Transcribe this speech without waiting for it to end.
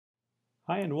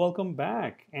Hi and welcome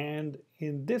back. And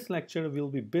in this lecture, we'll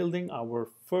be building our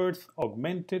first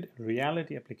augmented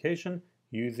reality application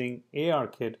using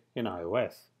ARKit in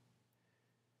iOS.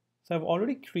 So I've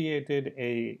already created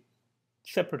a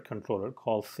separate controller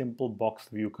called Simple Box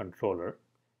View Controller.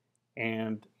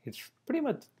 And it's pretty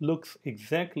much looks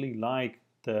exactly like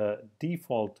the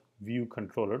default view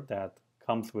controller that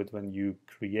comes with when you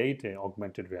create an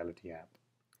augmented reality app.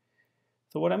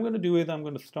 So what I'm going to do is I'm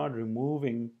going to start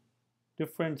removing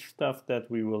different stuff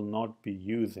that we will not be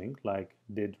using, like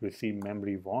did receive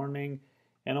memory warning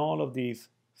and all of these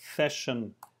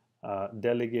session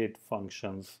delegate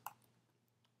functions,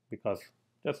 because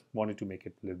just wanted to make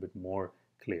it a little bit more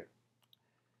clear.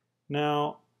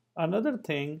 Now, another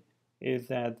thing is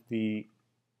that the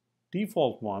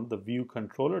default one, the view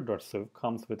controller.sieve,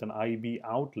 comes with an IB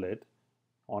outlet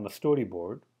on a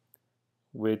storyboard,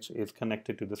 which is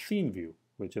connected to the scene view,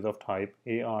 which is of type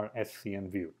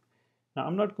ARSCN view. Now,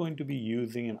 I'm not going to be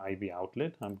using an IB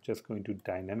outlet. I'm just going to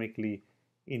dynamically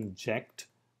inject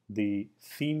the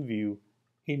scene view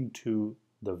into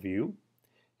the view.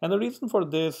 And the reason for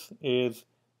this is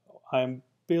I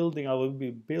will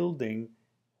be building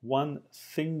one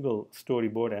single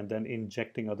storyboard and then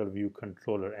injecting other view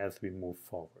controller as we move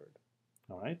forward.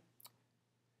 All right.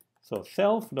 So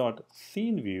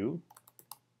self.sceneView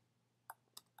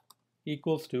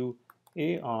equals to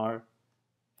AR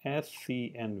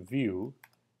SCN view,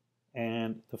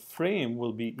 and the frame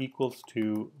will be equals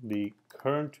to the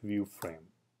current view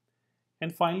frame.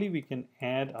 And finally, we can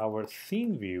add our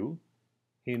scene view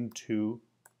into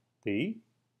the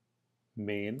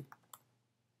main,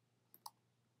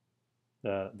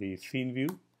 the scene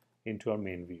view into our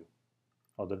main view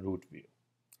or the root view.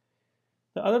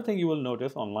 The other thing you will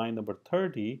notice on line number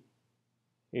 30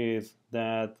 is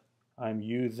that I'm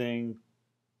using,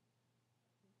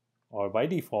 or by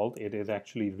default, it is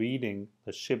actually reading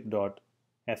the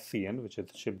ship.scn, which is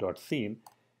ship.scene.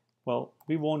 Well,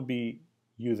 we won't be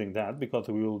using that because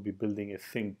we will be building a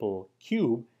simple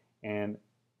cube and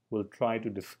we'll try to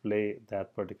display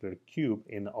that particular cube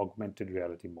in augmented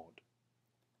reality mode.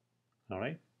 All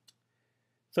right.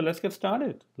 So let's get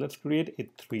started. Let's create a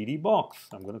 3D box.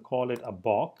 I'm going to call it a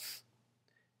box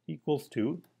equals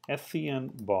to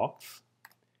SCN box.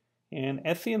 And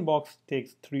SCN box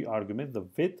takes 3 arguments: the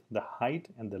width, the height,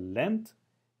 and the length,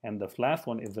 and the last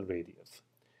one is the radius.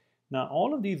 Now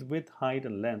all of these width, height,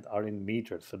 and length are in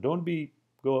meters, so don't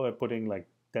go putting like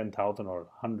 10,000 or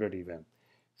 100 even.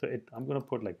 So I'm going to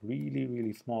put like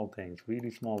really small things: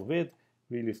 really small width,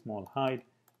 really small height,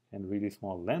 and really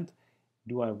small length.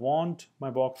 Do I want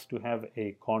my box to have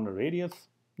a corner radius?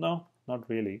 No, not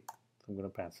really. So I'm going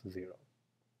to pass 0.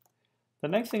 The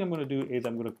next thing I'm going to do is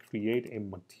I'm going to create a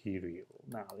material.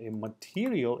 Now, a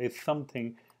material is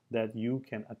something that you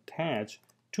can attach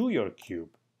to your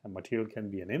cube. A material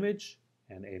can be an image,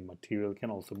 and a material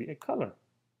can also be a color.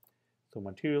 So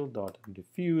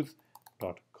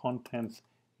material.diffuse.contents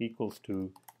equals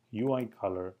to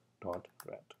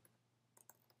UIColor.red.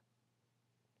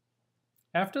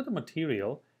 After the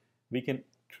material, we can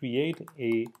create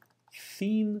a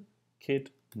scene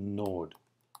kit node.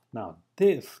 Now,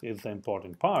 this is the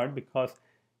important part, because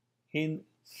in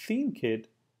SceneKit,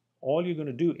 all you're going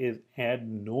to do is add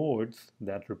nodes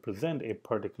that represent a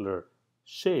particular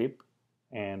shape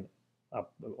and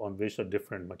on which a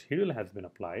different material has been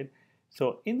applied.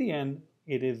 So in the end,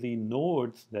 it is the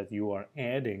nodes that you are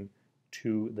adding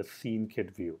to the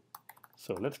SceneKit view.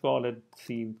 So let's call it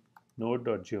scene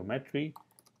node.geometry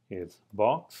is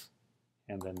box,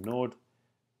 and then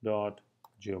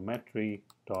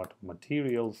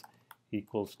node.geometry.materials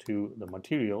equals to the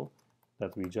material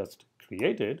that we just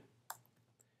created.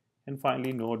 And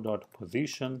finally,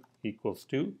 node.position equals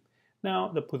to. Now,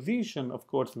 the position, of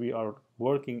course, we are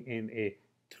working in a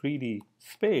 3D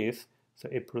space, so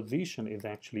a position is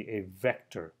actually a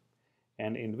vector,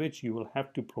 and in which you will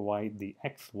have to provide the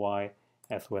x, y,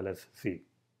 as well as z.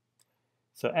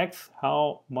 So x,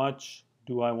 how much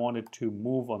do I want it to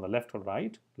move on the left or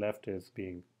right? Left is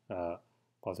being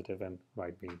positive and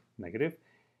right being negative.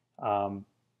 I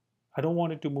don't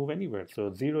want it to move anywhere,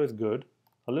 so 0 is good.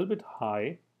 A little bit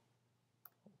high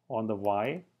on the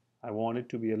y. I want it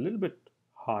to be a little bit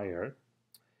higher.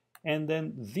 And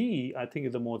then z, I think,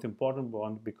 is the most important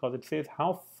one, because it says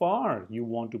how far you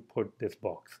want to put this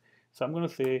box. So I'm going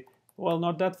to say, well,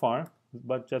 not that far,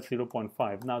 but just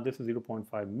 0.5. Now this is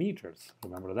 0.5 meters,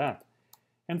 remember that.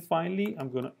 And finally, I'm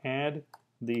going to add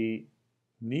the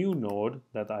new node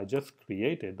that I just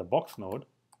created, the box node,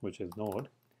 which is node,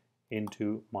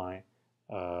 into my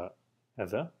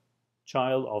as a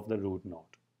child of the root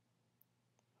node.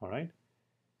 All right.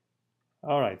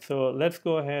 All right, so let's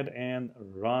go ahead and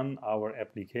run our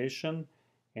application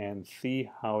and see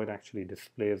how it actually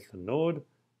displays the node.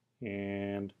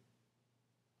 And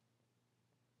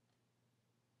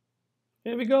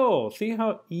there we go. See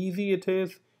how easy it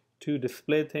is to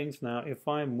display things. Now, if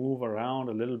I move around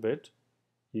a little bit,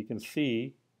 you can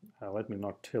see, let me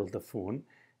not tilt the phone.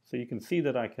 So you can see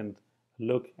that I can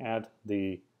look at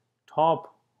the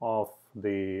top of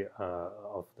the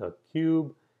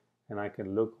cube, and I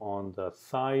can look on the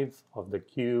sides of the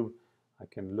cube. I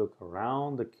can look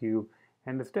around the cube,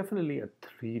 and it's definitely a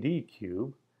 3D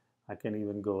cube. I can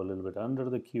even go a little bit under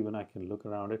the cube and I can look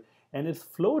around it, and it's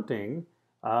floating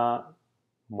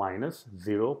minus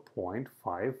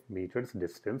 0.5 meters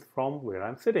distance from where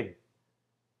I'm sitting.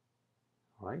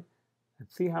 All right, and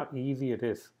see how easy it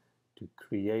is to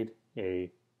create a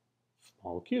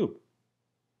small cube.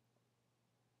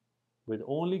 With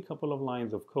only a couple of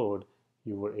lines of code,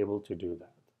 you were able to do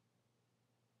that.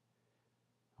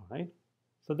 All right,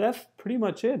 so that's pretty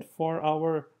much it for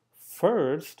our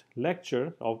first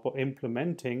lecture of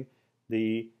implementing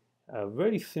the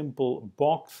very simple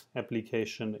box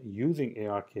application using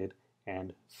ARKit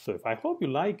and Swift. I hope you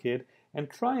like it and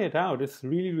try it out. It's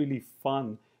really, really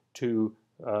fun to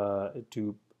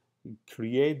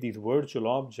create these virtual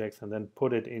objects and then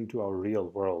put it into our real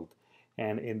world.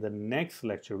 And in the next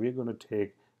lecture, we're going to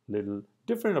take a little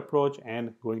different approach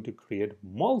and going to create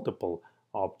multiple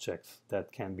objects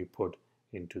that can be put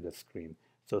into the screen.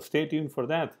 So stay tuned for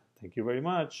that. Thank you very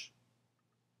much.